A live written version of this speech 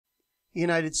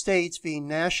United States v.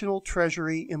 National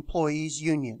Treasury Employees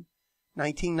Union,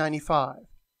 1995.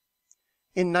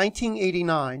 In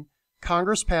 1989,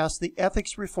 Congress passed the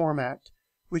Ethics Reform Act,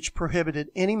 which prohibited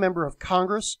any member of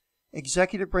Congress,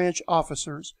 executive branch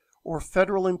officers, or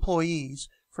federal employees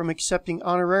from accepting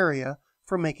honoraria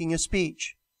for making a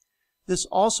speech. This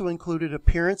also included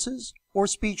appearances or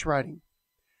speech writing.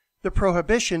 The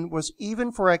prohibition was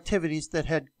even for activities that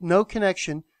had no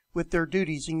connection with their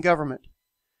duties in government.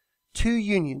 2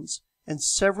 unions and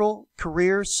several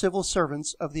career civil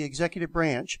servants of the executive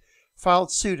branch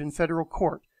filed suit in federal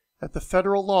court that the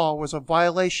federal law was a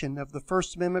violation of the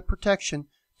First Amendment protection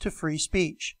to free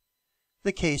speech.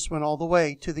 The case went all the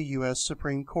way to the U.S.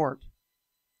 Supreme Court.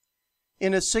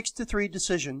 In a 6-3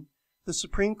 decision, the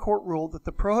Supreme Court ruled that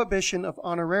the prohibition of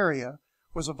honoraria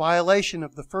was a violation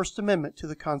of the First Amendment to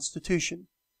the Constitution.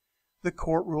 The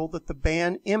court ruled that the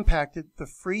ban impacted the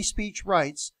free speech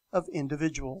rights of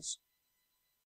individuals.